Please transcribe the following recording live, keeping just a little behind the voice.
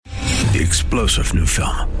the explosive new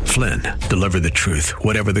film, Flynn, Deliver the Truth,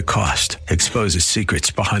 Whatever the Cost, exposes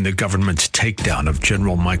secrets behind the government's takedown of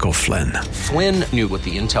General Michael Flynn. Flynn knew what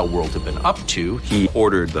the intel world had been up to. He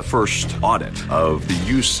ordered the first audit of the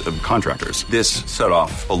use of contractors. This set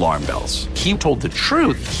off alarm bells. He told the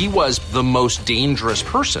truth. He was the most dangerous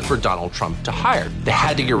person for Donald Trump to hire. They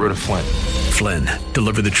had to get rid of Flynn. Flynn,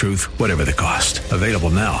 Deliver the Truth, Whatever the Cost. Available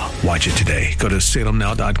now. Watch it today. Go to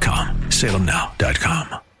salemnow.com.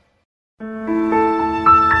 salemnow.com.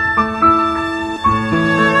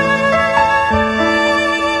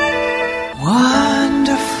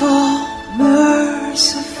 Wonderful,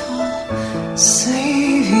 merciful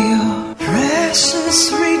Savior,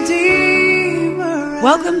 precious Redeemer.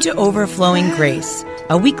 Welcome to Overflowing Grace,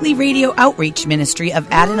 a weekly radio outreach ministry of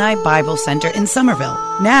Adonai Bible Center in Somerville.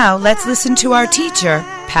 Now let's listen to our teacher,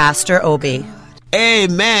 Pastor Obi.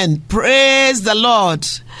 Amen. Praise the Lord.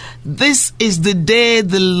 This is the day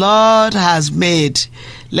the Lord has made.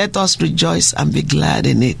 Let us rejoice and be glad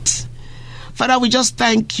in it. Father, we just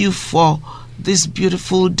thank you for this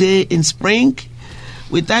beautiful day in spring.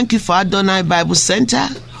 We thank you for Adonai Bible Center.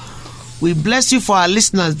 We bless you for our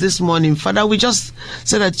listeners this morning. Father, we just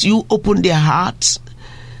say that you open their hearts,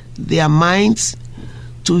 their minds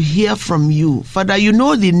to hear from you. Father, you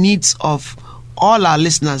know the needs of all our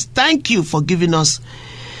listeners. Thank you for giving us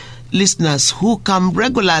listeners who come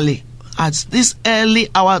regularly at this early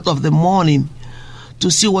hour of the morning to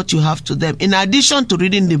see what you have to them. In addition to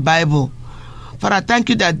reading the Bible, Father, thank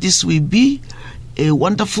you that this will be a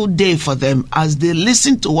wonderful day for them as they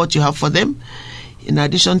listen to what you have for them. In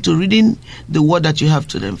addition to reading the word that you have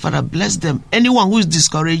to them, Father, bless them. Anyone who is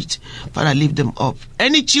discouraged, Father, lift them up.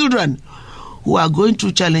 Any children who are going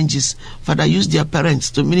through challenges, Father, use their parents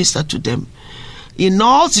to minister to them. In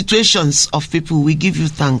all situations of people, we give you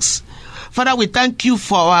thanks. Father, we thank you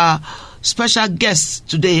for our special guests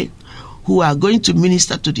today who are going to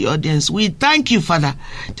minister to the audience. We thank you, Father,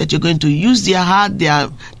 that you're going to use their heart, their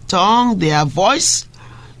tongue, their voice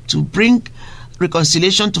to bring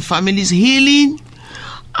reconciliation to families, healing,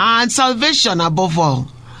 and salvation above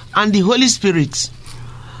all, and the Holy Spirit.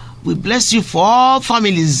 We bless you for all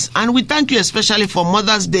families, and we thank you especially for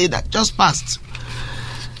Mother's Day that just passed.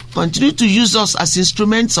 Continue to use us as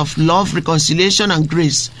instruments of love, reconciliation, and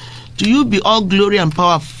grace. To you be all glory and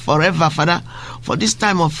power forever, Father, for this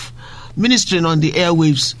time of ministering on the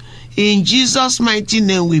airwaves. In Jesus' mighty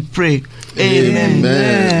name we pray.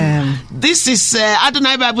 Amen. This is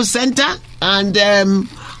Adonai Bible Center, and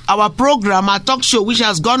our program, our talk show, which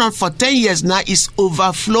has gone on for 10 years now, is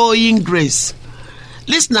Overflowing Grace.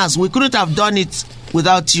 Listeners, we couldn't have done it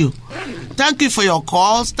without you. Thank you for your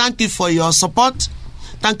calls. Thank you for your support.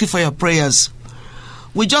 Thank you for your prayers.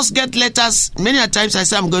 We just get letters. Many a times I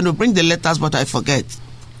say I'm going to bring the letters, but I forget.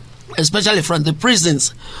 Especially from the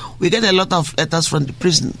prisons. We get a lot of letters from the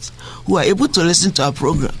prisons who are able to listen to our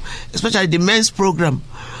program, especially the men's program.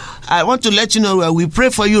 I want to let you know we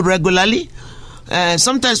pray for you regularly.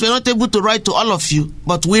 Sometimes we're not able to write to all of you,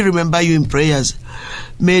 but we remember you in prayers.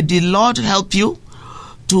 May the Lord help you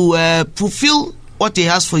to fulfill what He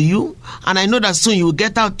has for you. And I know that soon you will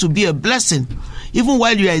get out to be a blessing. Even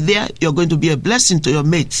while you are there, you're going to be a blessing to your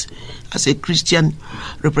mates as a Christian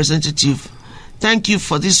representative. Thank you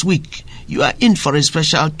for this week. You are in for a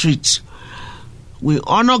special treat. We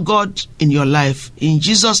honor God in your life. In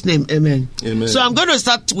Jesus' name, amen. Amen. So I'm going to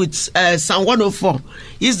start with Psalm 104.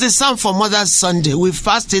 It's the Psalm for Mother's Sunday. We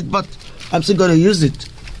fasted, but I'm still going to use it.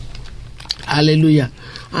 Hallelujah.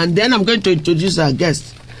 And then I'm going to introduce our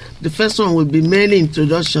guest. The first one will be mainly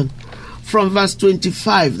introduction from verse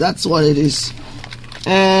 25. That's what it is.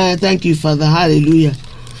 Thank you, Father. Hallelujah.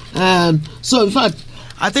 So, in fact,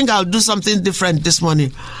 I think I'll do something different this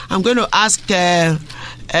morning. I'm going to ask Dr.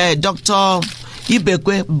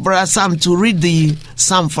 Ibekwe Brasam to read the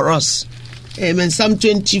psalm for us. Amen. Psalm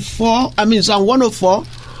 104,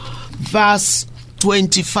 verse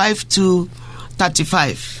 25 to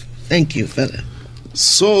 35. Thank you, Father.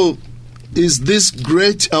 So is this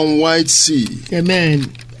great and wide sea.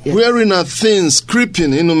 Amen. Yes. Wherein are things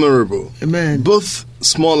creeping innumerable. Amen. Both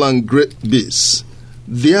small and great beasts.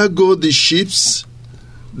 There go the ships.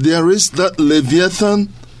 There is that Leviathan,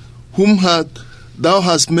 whom thou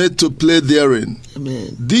hast made to play therein.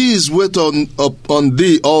 Amen. These wait upon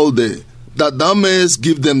thee all day, that thou mayest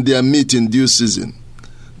give them their meat in due season.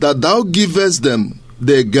 That thou givest them,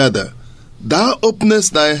 they gather. Thou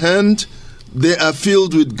openest thy hand, they are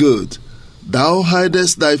filled with good. Thou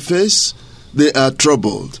hidest thy face, they are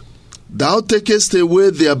troubled. Thou takest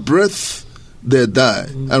away their breath, they die,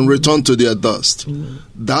 and return to their dust.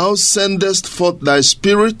 Thou sendest forth thy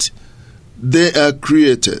spirit, they are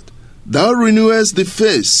created. Thou renewest the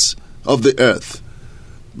face, of the earth.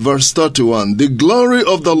 Verse 31, the glory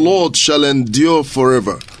of the Lord shall endure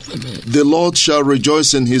forever. Amen. The Lord shall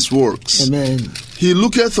rejoice in his works. Amen. He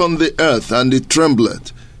looketh on the earth, and it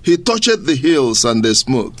trembleth. He toucheth the hills, and they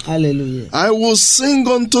smoke. Hallelujah. I will sing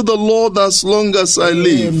unto the Lord as long as I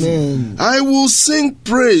live. Amen. I will sing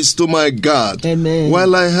praise to my God. Amen.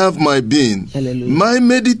 While I have my being. Hallelujah. My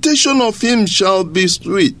meditation of him shall be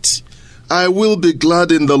sweet. I will be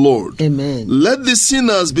glad in the Lord. Amen. Let the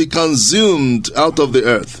sinners be consumed out of the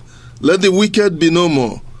earth. Let the wicked be no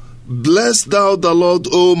more. Bless thou the Lord,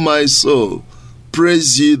 O my soul.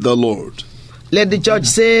 Praise ye the Lord. Let the church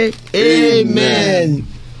say, Amen.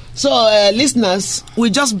 So, listeners, we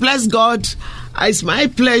just bless God. It's my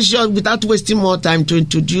pleasure, without wasting more time, to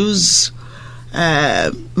introduce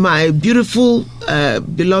my beautiful,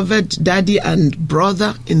 beloved daddy and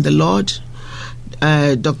brother in the Lord,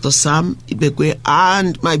 Dr. Sam Ibekwe,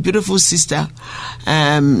 and my beautiful sister,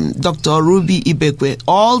 Dr. Ruby Ibekwe,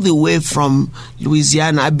 all the way from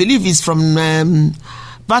Louisiana. I believe it's from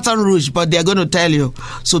Baton Rouge, but they're going to tell you.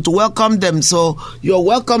 So to welcome them. So you're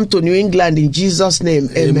welcome to New England in Jesus' name.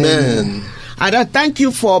 Amen. Amen. And I thank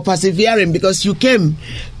you for persevering, because you came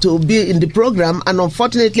to be in the program, and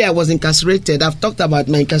unfortunately I was incarcerated. I've talked about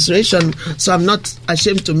my incarceration, so I'm not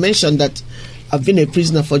ashamed to mention that I've been a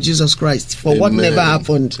prisoner for Jesus Christ, for what never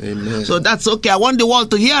happened. Amen. So that's okay. I want the world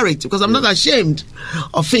to hear it, because I'm not ashamed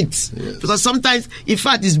of it. Yes. Because sometimes, in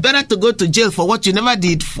fact, it's better to go to jail for what you never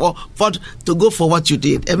did for to go for what you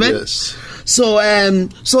did. Amen? Yes. So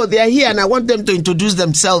they are here, and I want them to introduce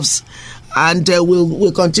themselves, and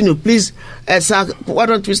we'll continue. Please, sir, why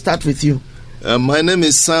don't we start with you? My name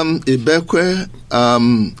is Sam Ibekwe.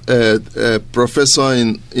 I'm a professor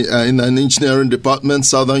in an engineering department,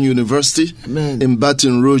 Southern University. Amen. In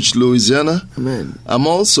Baton Rouge, Louisiana. Amen. I'm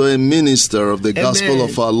also a minister of the gospel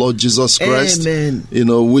of our Lord Jesus Christ. Amen.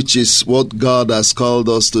 Which is what God has called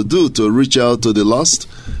us to do, to reach out to the lost,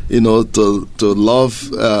 to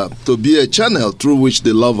love, to be a channel through which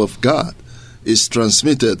the love of God is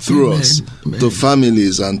transmitted through us to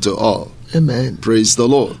families and to all. Amen. Praise the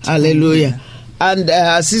Lord. Hallelujah.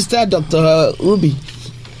 And sister Dr. Ruby.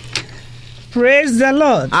 Praise the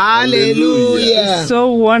Lord. Hallelujah. It's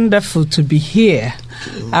so wonderful to be here.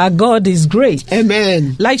 Our God is great.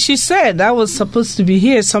 Amen. Like she said, I was supposed to be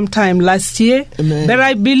here sometime last year. Amen. But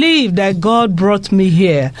I believe that God brought me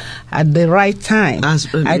here at the right time.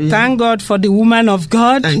 I thank God for the woman of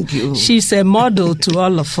God. Thank you. She's a model to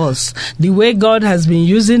all of us. The way God has been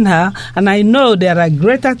using her, and I know there are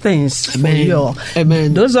greater things for you all.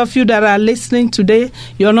 Amen. Those of you that are listening today,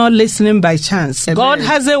 you're not listening by chance. Amen. God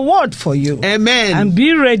has a word for you. Amen. And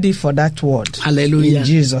be ready for that word. Hallelujah. In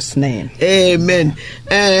Jesus' name. Amen.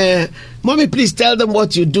 Mommy, please tell them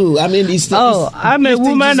what you do. I mean, I'm a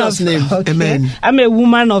woman of name. Okay. Amen. I'm a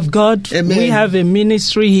woman of God. Amen. We have a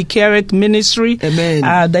ministry, He Careth Ministry. Amen.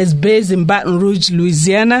 That's based in Baton Rouge,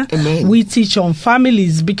 Louisiana. Amen. We teach on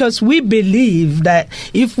families because we believe that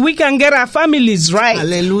if we can get our families right,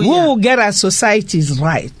 Hallelujah, we will get our societies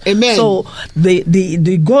right. Amen. So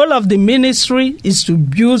the goal of the ministry is to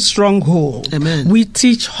build stronghold. Amen. We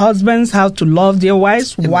teach husbands how to love their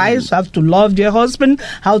wives, Amen, wives have to love their husband,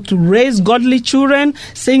 how to raise godly children,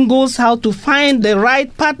 singles how to find the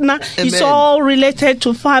right partner. Amen. It's all related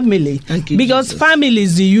to family. Thank you, because Jesus. family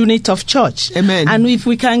is the unit of church. Amen. And if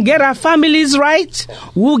we can get our families right,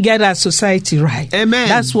 we'll get our society right. Amen.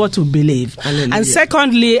 That's what we believe. Hallelujah. And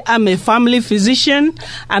secondly, I'm a family physician.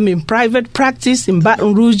 I'm in private practice in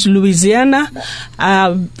Baton Rouge, Louisiana.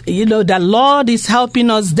 The Lord is helping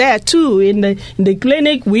us there too. In the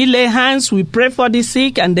clinic, we lay hands, we pray for the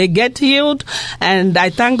sick, and they get healed. And I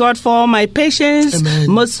thank God for all my patients. Amen.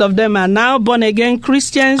 Most of them are now born-again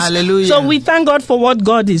Christians. Hallelujah. So we thank God for what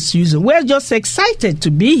God is using. We're just excited to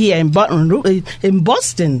be here in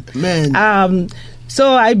Boston. Amen.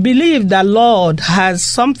 So I believe the Lord has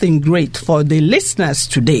something great for the listeners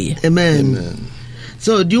today. Amen. Amen.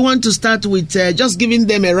 So do you want to start with just giving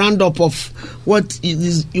them a roundup of what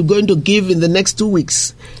you're going to give in the next 2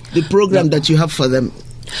 weeks, the program that you have for them?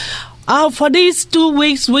 For these 2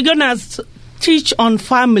 weeks, we're going to teach on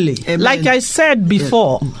family. Amen. Like I said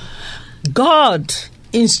before, God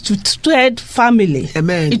instituted family.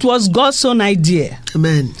 Amen. It was God's own idea.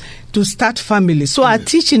 Amen. To start family. So our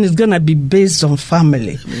teaching is going to be based on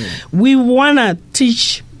family. We want to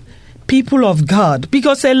teach people of God,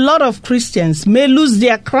 because a lot of Christians may lose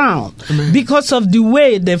their crown because of the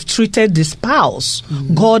way they've treated the spouse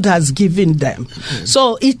God has given them.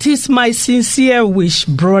 So it is my sincere wish,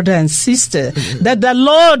 brother and sister, that the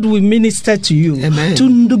Lord will minister to you,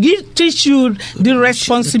 to teach you the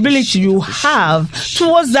responsibility you have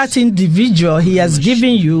towards that individual He has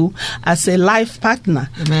given you as a life partner.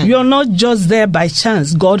 You're not just there by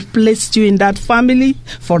chance. God placed you in that family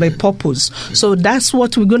for a purpose. So that's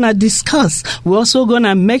what we're going to discuss. We're also going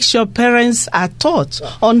to make sure parents are taught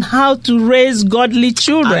on how to raise godly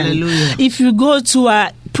children. Hallelujah. If you go to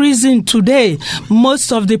a prison today,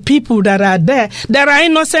 most of the people that are there are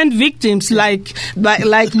innocent victims, like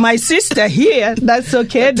my sister here. That's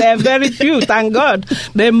okay. They're very few, thank God.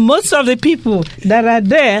 But most of the people that are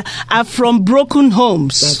there are from broken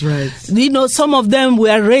homes. That's right. You know, some of them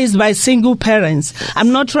were raised by single parents.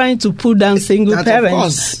 I'm not trying to put down single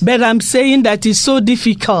parents, but I'm saying that it's so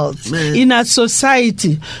difficult in a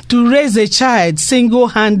society to raise a child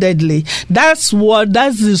single-handedly. That's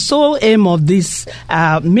the sole aim of this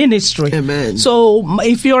ministry. Amen. So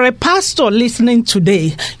if you're a pastor listening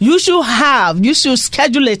today, you should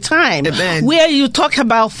schedule a time where you talk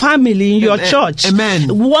about family in your church.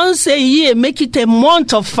 Once a year, make it a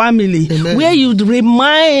month of family, where you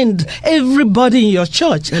remind everybody in your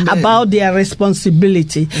church about their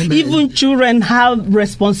responsibility. Even children have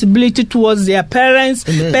responsibility towards their parents.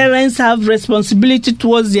 Parents have responsibility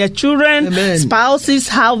towards their children. Spouses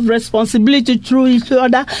have responsibility through each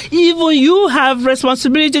other. Even you have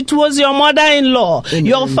responsibility towards your mother-in-law,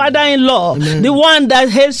 your father-in-law, the one that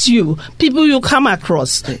hates you, people you come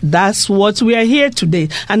across. That's what we are here today,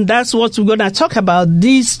 and that's what we're going to talk about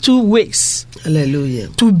these 2 weeks. Hallelujah.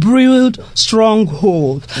 To build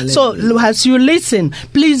stronghold. So as you listen,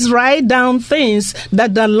 please write down things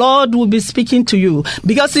that the Lord will be speaking to you,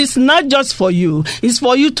 because it's not just for you. It's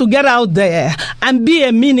for you to get out there and be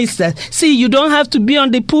a minister. See, you don't have to be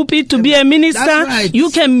on the pulpit to be a minister. That's right. You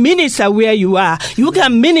can minister where you are. You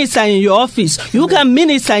can minister in your office. You can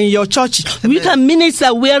minister in your church. You can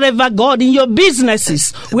minister wherever God, in your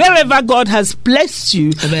businesses, wherever God has placed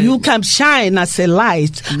you. You can shine as a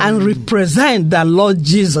light and represent the Lord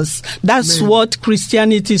Jesus. That's what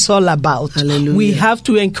Christianity is all about. Hallelujah. We have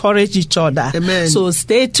to encourage each other. So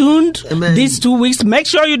stay tuned these 2 weeks. Make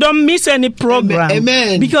sure you don't miss any program.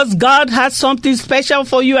 Because God has something special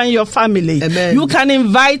for you and your family. You can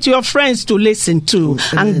invite your friends to listen to,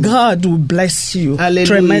 and God will bless you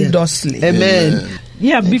tremendously. Amen.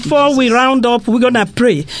 Yeah, before we round up, we're going to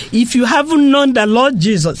pray. If you haven't known the Lord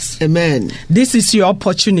Jesus, this is your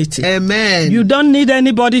opportunity. You don't need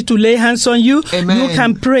anybody to lay hands on you. You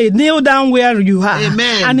can pray. Kneel down where you are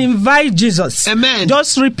and invite Jesus.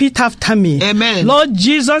 Just repeat after me. Lord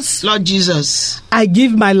Jesus, I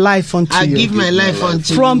give my life unto you. I give my life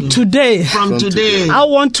unto From you. today, I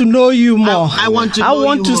want to know you more. I want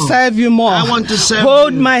to serve you more. I want to serve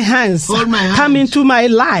Hold you. my hands. Hold my hands. Come into my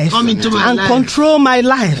life. Come into my and life. control my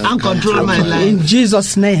life. And control my life. In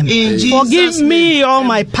Jesus' name. In Jesus' Forgive me name. all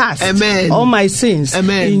my past. All my sins.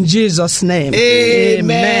 In Jesus' name.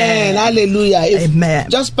 Amen. Hallelujah. Amen.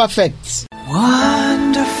 Just perfect.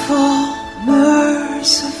 Wonderful,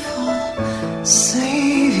 merciful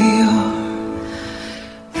Savior,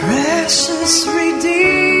 precious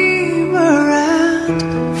Redeemer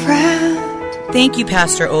and friend. Thank you,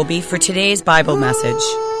 Pastor Obi, for today's Bible message.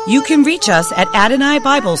 You can reach us at Adonai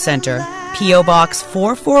Bible Center, P.O. Box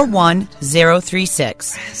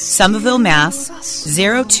 441036, Somerville, Mass.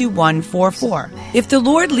 02144. If the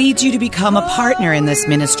Lord leads you to become a partner in this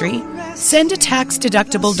ministry, send a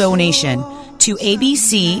tax-deductible donation to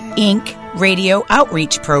ABC Inc. Radio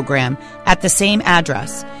Outreach Program at the same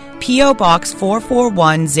address, P.O. Box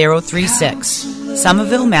 441036,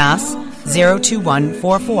 Somerville, Mass.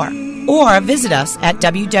 02144. Or visit us at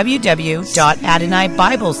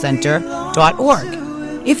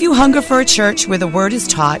www.AdonaiBibleCenter.org. If you hunger for a church where the Word is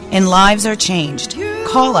taught and lives are changed,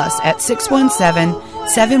 call us at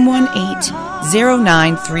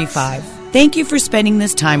 617-718-0935. Thank you for spending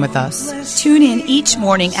this time with us. Tune in each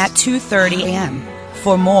morning at 2:30 a.m.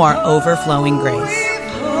 for more Overflowing Grace.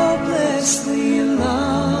 Hopelessly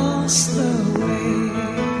lost the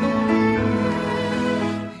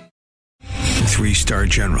Three-star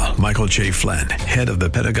General Michael J. Flynn, head of the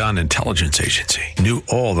Pentagon Intelligence Agency, knew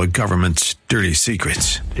all the government's dirty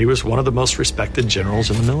secrets. He was one of the most respected generals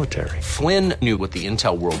in the military. Flynn knew what the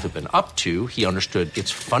intel world had been up to. He understood its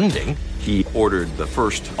funding. He ordered the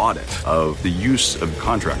first audit of the use of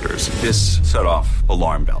contractors. This set off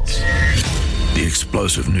alarm bells. The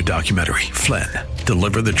explosive new documentary, Flynn,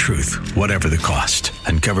 Deliver the Truth, Whatever the Cost,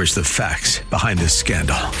 uncovers the facts behind this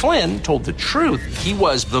scandal. Flynn told the truth. He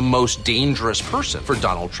was the most dangerous person for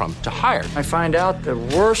Donald Trump to hire. I find out the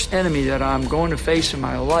worst enemy that I'm going to face in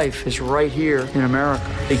my life is right here in America.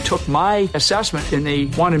 They took my assessment and they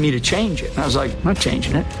wanted me to change it. And I was like, I'm not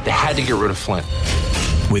changing it. They had to get rid of Flynn.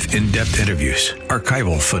 With in-depth interviews,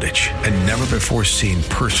 archival footage, and never-before-seen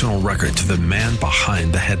personal records of the man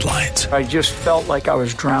behind the headlines. I just felt like I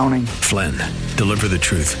was drowning. Flynn, Deliver the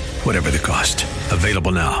Truth, Whatever the Cost.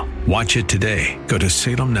 Available now. Watch it today. Go to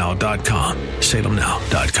salemnow.com.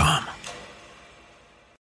 salemnow.com.